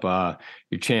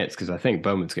chance because I think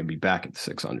Bowman's going to be back at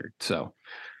 600. So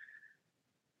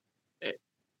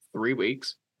 3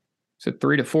 weeks. So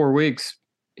 3 to 4 weeks.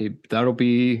 That'll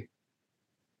be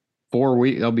 4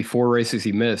 weeks. That'll be 4 races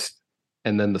he missed,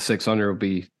 and then the 600 will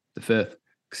be the 5th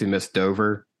because he missed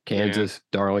Dover, Kansas,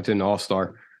 Darlington,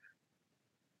 All-Star.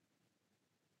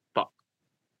 Fuck.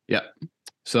 Yeah.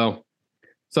 So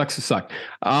sucks to suck.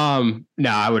 No,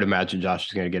 I would imagine Josh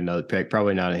is going to get another pick.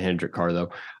 Probably not a Hendrick car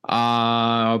though.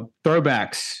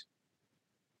 Throwbacks.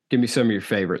 Give me some of your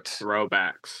favorites.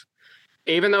 Throwbacks.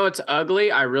 Even though it's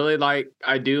ugly, I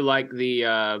do like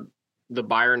the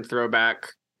Byron throwback.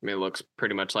 I mean, it looks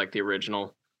pretty much like the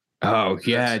original. Oh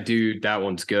yeah, dude, that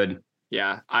one's good.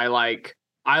 Yeah, I like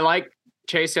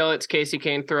Chase Elliott's Casey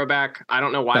Kane throwback. I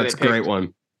don't know why that's a great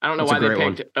one. I don't know why they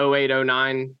picked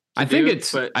 0809. I think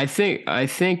it's the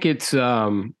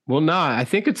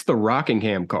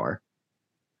Rockingham car.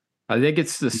 I think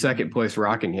it's the second place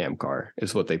Rockingham car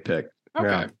is what they picked. Okay.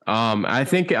 Yeah. I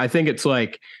think it's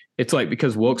like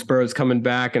because Wilkesboro's coming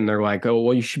back and they're like, oh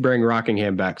well, you should bring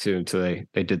Rockingham back soon. So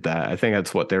they did that. I think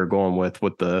that's what they were going with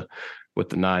the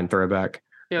 9 throwback.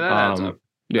 Yeah, that adds up.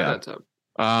 Yeah. That adds up.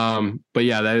 But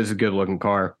yeah, that is a good looking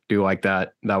car. Do like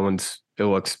that. It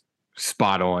looks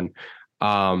spot on.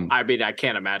 I mean, I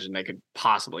can't imagine they could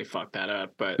possibly fuck that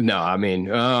up, but no, I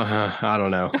mean, I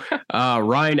don't know.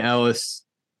 Ryan Ellis,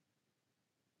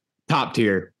 top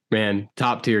tier, man,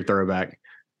 top tier throwback.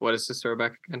 What is this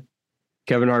throwback again?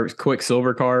 Kevin Hart's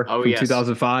Quicksilver car from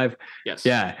 2005. Yes.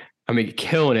 Yeah. I mean,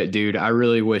 killing it, dude. I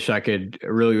really wish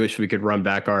we could run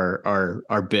back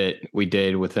our bit we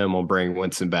did with him on bringing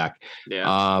Winston back.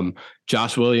 Yeah.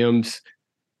 Josh Williams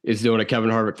is doing a Kevin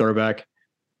Harvick throwback.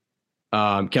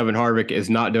 Kevin Harvick is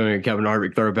not doing a Kevin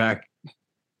Harvick throwback.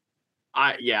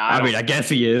 I mean, I guess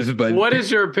he is, but what is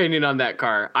your opinion on that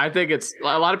car? I think it's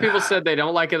a lot of people said they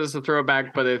don't like it as a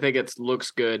throwback, but they think it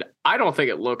looks good. I don't think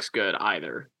it looks good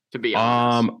either, to be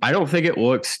honest. I don't think it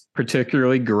looks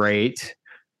particularly great.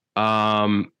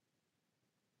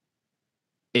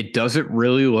 It doesn't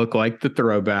really look like the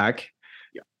throwback.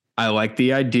 Yeah. I like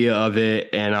the idea of it,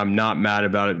 and I'm not mad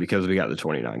about it because we got the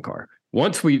 29 car.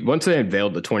 once they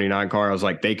unveiled the 29 car, I was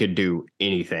like, they could do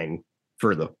anything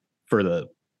for the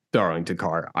Darlington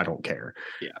car. I don't care.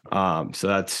 Yeah. So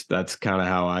that's kind of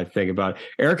how I think about it.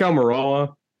 Eric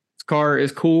Almirola's car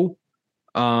is cool,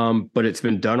 but it's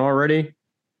been done already,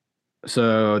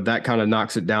 so that kind of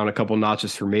knocks it down a couple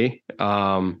notches for me.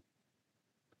 Trying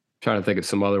to think of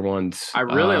some other ones. I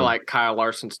really like Kyle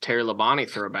Larson's Terry Labonte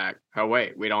throwback. Oh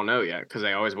wait, we don't know yet because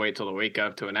they always wait till the week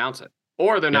of to announce it,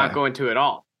 or they're not going to at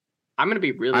all. I'm going to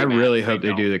be really. I really hope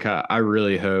they do the. I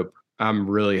really hope. I'm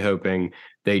really hoping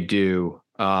they do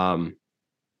the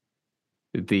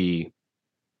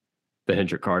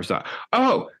Hendrick car style.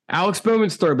 Oh, Alex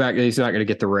Bowman's throwback that he's not going to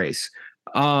get the race.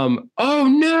 Oh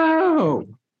no!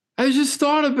 I just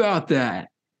thought about that.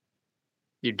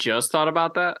 You just thought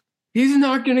about that? He's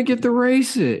not going to get to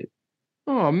race it.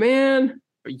 Oh man!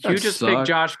 You just picked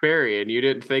Josh Berry and you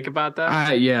didn't think about that?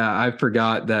 I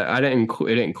forgot that. It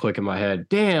didn't click in my head.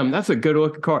 Damn, that's a good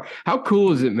looking car. How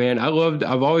cool is it, man?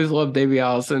 I've always loved Davey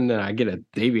Allison, and I get a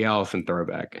Davey Allison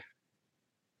throwback.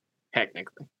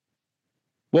 Technically.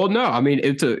 Well, no, I mean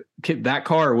that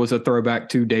car was a throwback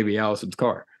to Davey Allison's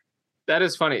car. That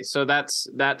is funny. So that's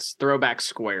throwback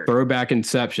squared. Throwback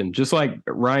Inception, just like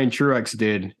Ryan Truex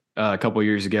did a couple of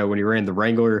years ago when he ran the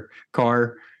Wrangler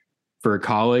car for a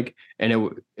colleague, and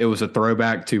it was a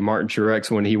throwback to Martin Truex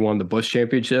when he won the Busch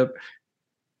Championship.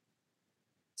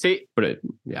 See, but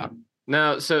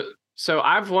no. So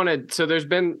I've wanted. So there's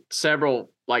been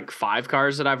several like 5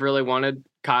 cars that I've really wanted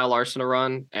Kyle Larson to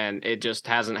run, and it just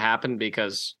hasn't happened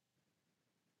because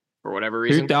for whatever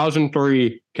reason.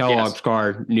 2003 Kellogg's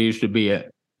car needs to be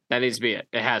it. That needs to be it.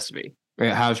 It has to be.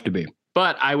 It has to be.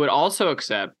 But I would also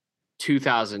accept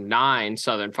 2009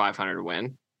 Southern 500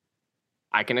 win.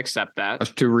 I can accept that.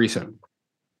 That's too recent.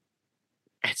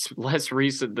 It's less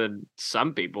recent than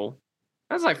some people.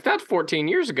 That's 14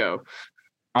 years ago.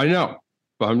 I know.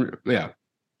 But yeah.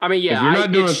 I mean, yeah. If you're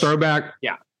not doing a throwback.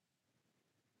 Yeah.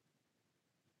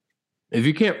 If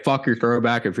you can't fuck your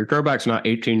throwback, if your throwback's not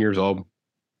 18 years old,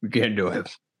 you can't do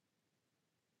it.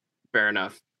 Fair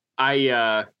enough.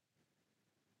 Never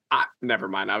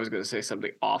mind. I was going to say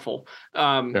something awful.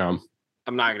 Yeah.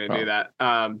 I'm not going to do that.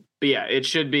 But yeah, it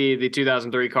should be the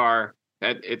 2003 car.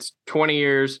 It's 20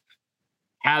 years.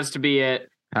 Has to be it.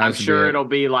 I'm sure it'll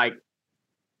be like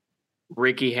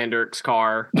Ricky Hendrick's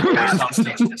car or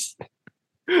something.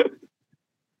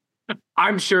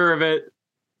 I'm sure of it.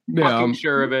 Yeah, I'm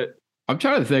sure of it. I'm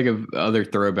trying to think of other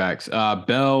throwbacks.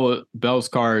 Bell's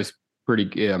car is pretty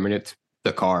good. I mean, it's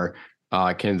the car.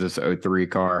 Kansas 03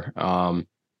 car.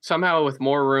 Somehow with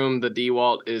more room, the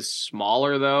DeWalt is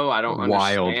smaller though. I don't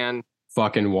understand.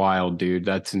 Fucking wild, dude.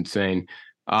 That's insane.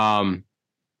 What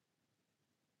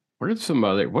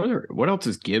else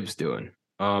is Gibbs doing?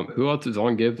 Who else is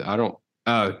on Gibbs?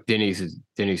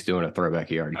 Denny's doing a throwback.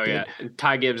 He already did. Yeah. And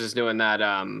Ty Gibbs is doing that.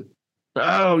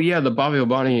 Oh yeah, the Bobby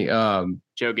Labonte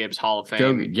Joe Gibbs Hall of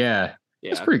Fame. Yeah.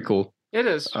 That's pretty cool. It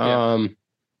is.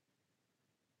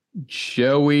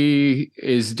 Joey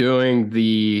is doing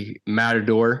the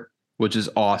Matador, which is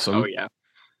awesome. Oh yeah.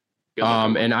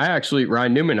 And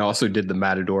Ryan Newman also did the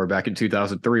Matador back in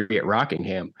 2003 at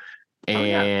Rockingham,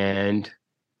 and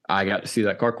I got to see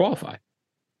that car qualify.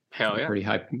 Hell yeah. Pretty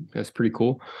hype. That's pretty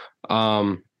cool.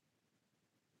 Trying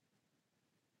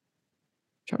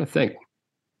to think.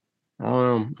 I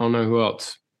don't know who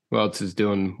else is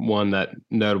doing one that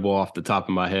notable off the top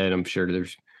of my head. I'm sure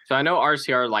there's. So I know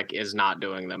RCR is not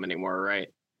doing them anymore, right?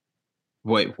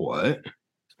 Wait, what?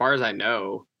 As far as I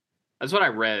know, that's what I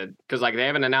read. Because they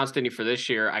haven't announced any for this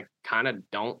year. I kind of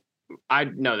don't. I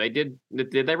know they did.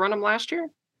 Did they run them last year?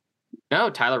 No,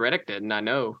 Tyler Reddick did, and I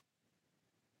know.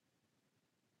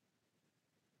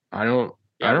 I don't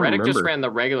Reddick remember. just ran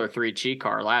the regular 3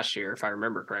 car last year, if I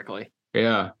remember correctly.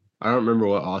 Yeah, I don't remember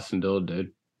what Austin Dillon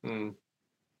did. Mm.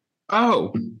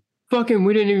 Oh, fucking!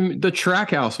 We didn't even the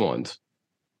Trackhouse ones.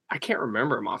 I can't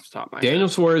remember them off the top of my head. Daniel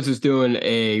Suarez is doing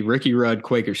a Ricky Rudd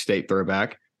Quaker State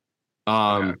throwback.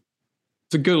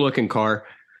 It's a good looking car.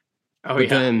 Oh, but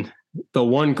then the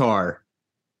one car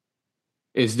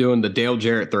is doing the Dale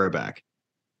Jarrett throwback.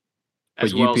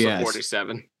 As well as the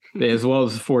 47. As well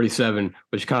as the 47,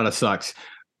 which kind of sucks.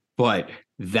 But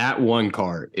that one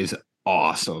car is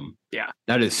awesome. Yeah.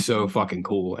 That is so fucking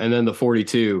cool. And then the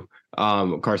 42,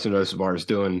 Carson Osabar is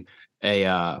doing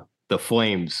the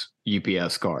Flames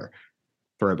UPS car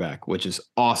throwback, which is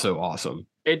also awesome.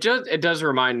 It does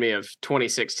remind me of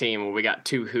 2016 when we got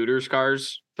 2 Hooters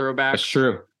cars throwback. That's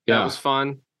true. Yeah. That was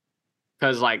fun.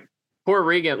 Because poor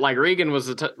Regan,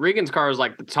 Regan's car was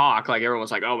the talk. Everyone was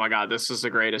like, oh my God, this is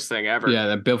the greatest thing ever. Yeah,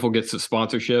 that Biffle gets the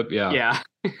sponsorship. Yeah. Yeah.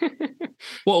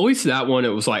 Well, at least that one, it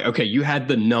was like, okay, you had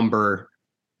the number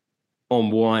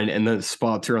on one and then the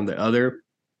sponsor on the other.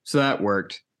 So that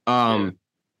worked.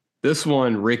 This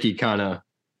one, Ricky got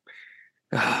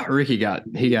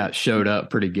showed up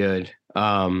pretty good.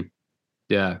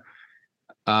 Yeah.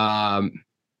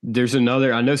 There's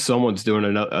another, I know someone's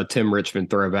doing a Tim Richmond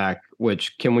throwback,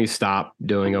 which can we stop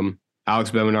doing them?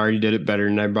 Alex Bowman already did it better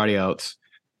than everybody else.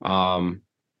 And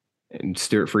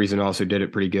Stuart Friesen also did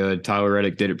it pretty good. Tyler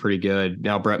Reddick did it pretty good.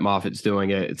 Now Brett Moffitt's doing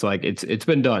it. It's like, it's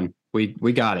been done.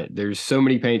 We got it. There's so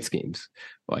many paint schemes.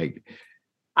 Like,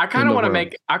 I kind of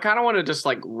want to just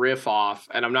like riff off,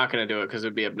 and I'm not going to do it because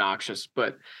it'd be obnoxious,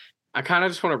 but I kind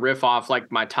of just want to riff off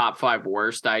like my top 5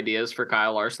 worst ideas for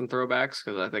Kyle Larson throwbacks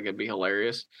because I think it'd be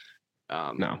hilarious.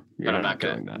 No, but I'm not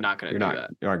gonna do that.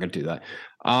 You're not gonna do that.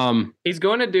 He's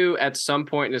going to do at some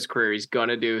point in his career. He's going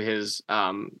to do his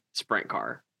sprint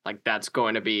car. Like that's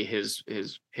going to be his.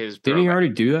 Didn't he already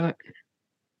do that?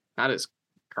 Not his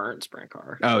current sprint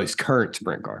car. Oh, his current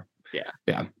sprint car. Yeah.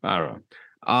 I don't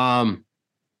know.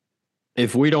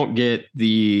 If we don't get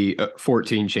the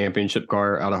 14 championship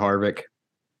car out of Harvick,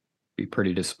 be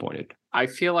pretty disappointed. I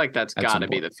feel like that's got to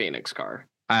be the Phoenix car.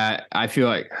 I feel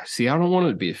like, I don't want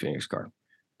it to be a Phoenix car.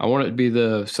 I want it to be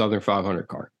the Southern 500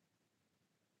 car.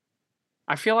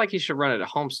 I feel like he should run it at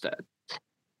Homestead.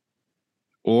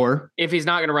 Or if he's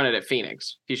not going to run it at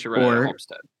Phoenix, he should run it at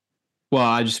Homestead. Well,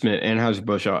 I just meant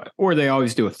Anheuser-Busch, or they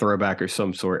always do a throwback or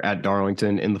some sort at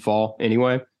Darlington in the fall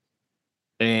anyway.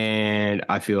 And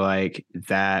I feel like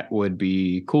that would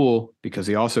be cool because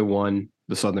he also won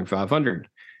the Southern 500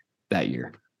 that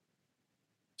year.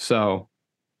 So,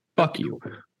 fuck you.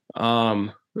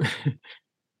 Other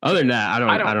than that, I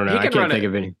don't know. I can't think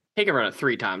of any. He can run it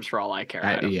 3 times for all I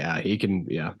care. Yeah, he can.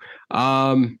 Yeah.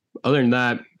 Other than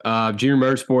that, Junior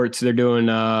Motorsports, they're doing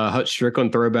Hutch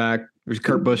Strickland throwback. There's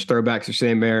Kurt Busch throwbacks are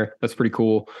same there. That's pretty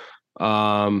cool.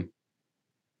 Can't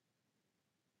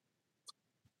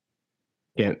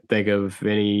think of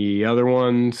any other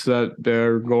ones that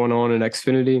they're going on in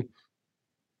Xfinity.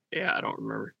 Yeah, I don't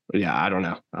remember. Yeah, I don't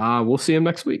know. We'll see him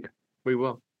next week. We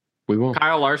will.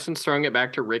 Kyle Larson's throwing it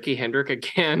back to Ricky Hendrick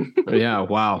again. Yeah,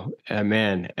 wow.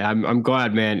 Man, I'm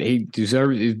glad, man. He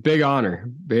deserves his big honor.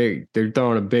 Big. They're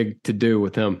throwing a big to do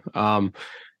with him.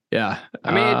 Yeah.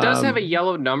 I mean, it does have a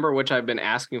yellow number, which I've been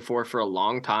asking for a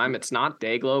long time. It's not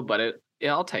Dayglow, but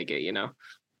I'll take it, you know.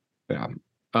 Yeah.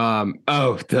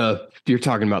 You're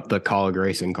talking about the Colleague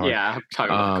Racing car. Yeah, I'm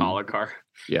talking about the Colleague car.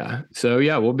 Yeah. So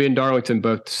yeah, we'll be in Darlington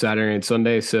both Saturday and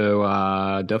Sunday.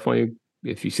 So definitely,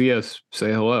 if you see us,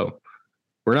 say hello.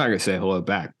 We're not going to say hello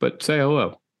back, but say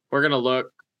hello. We're going to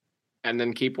look and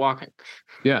then keep walking.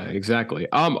 Yeah, exactly.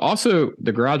 Also,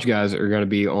 the Garage guys are going to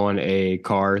be on a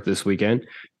car this weekend.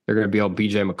 They're going to be on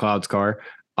BJ McLeod's car.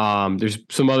 There's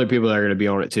some other people that are going to be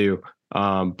on it too.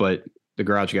 But the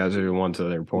Garage guys are the ones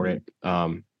that report it.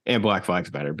 And Black Flag's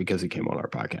better because he came on our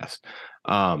podcast.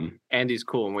 And he's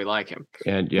cool and we like him.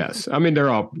 And yes, I mean,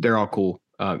 they're all cool,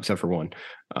 except for one.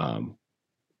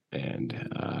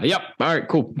 Yep. All right,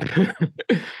 cool.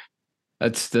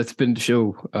 That's been the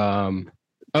show.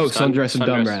 Sundress and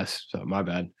Dumbass. So my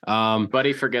bad.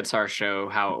 Buddy forgets our show,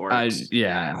 how it works.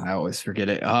 I always forget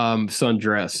it.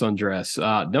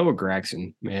 Sundress. Noah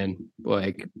Gregson, man.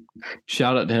 Like,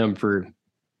 shout out to him for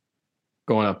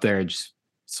going up there and just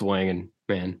swinging,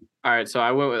 man. All right, so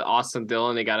I went with Austin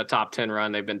Dillon. They got a top 10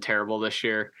 run. They've been terrible this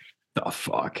year. The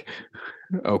fuck.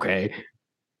 Okay.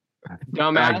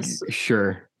 Dumbass.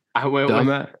 Sure. I went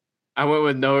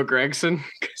with Noah Gregson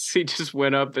because he just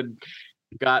went up and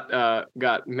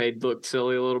got made look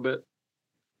silly a little bit.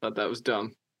 Thought that was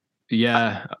dumb.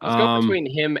 Yeah. Let's go between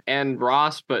him and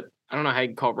Ross, but I don't know how you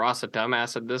can call Ross a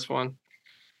dumbass at this one.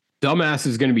 Dumbass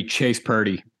is going to be Chase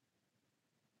Purdy.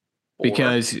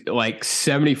 Because like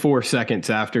 74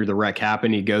 seconds after the wreck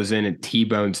happened, he goes in and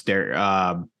T-bones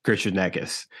Christian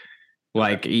Neckis.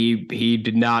 Like he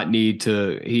did not need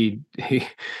to. He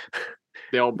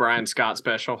the old Brian Scott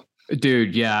special,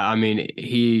 dude. Yeah, I mean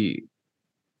he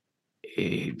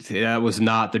that was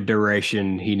not the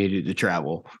duration he needed to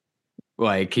travel.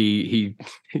 Like you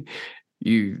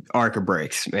arc of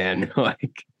brakes, man.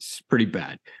 Like it's pretty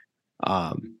bad.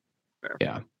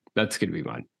 Yeah, that's gonna be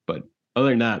mine. But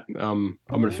other than that, I'm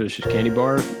gonna finish this candy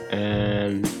bar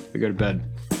and we go to bed.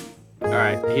 All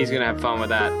right, he's gonna have fun with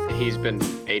that. He's been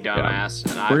a dumbass.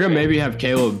 Yeah. We're gonna maybe have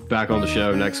Caleb back on the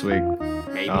show next week.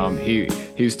 Maybe.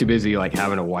 He was too busy like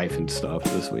having a wife and stuff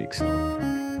this week, so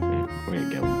we didn't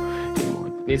get him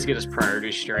on. Needs to get his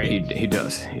priorities straight. He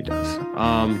does.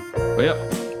 But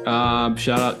yeah.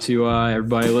 Shout out to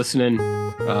everybody listening.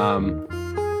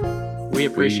 We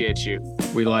appreciate you.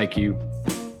 We like you.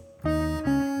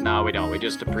 No, we don't. We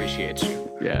just appreciate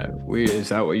you. Yeah, is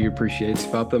that what you appreciate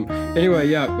about them? Anyway,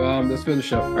 yeah, that's been the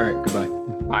show. All right, goodbye.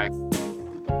 Bye.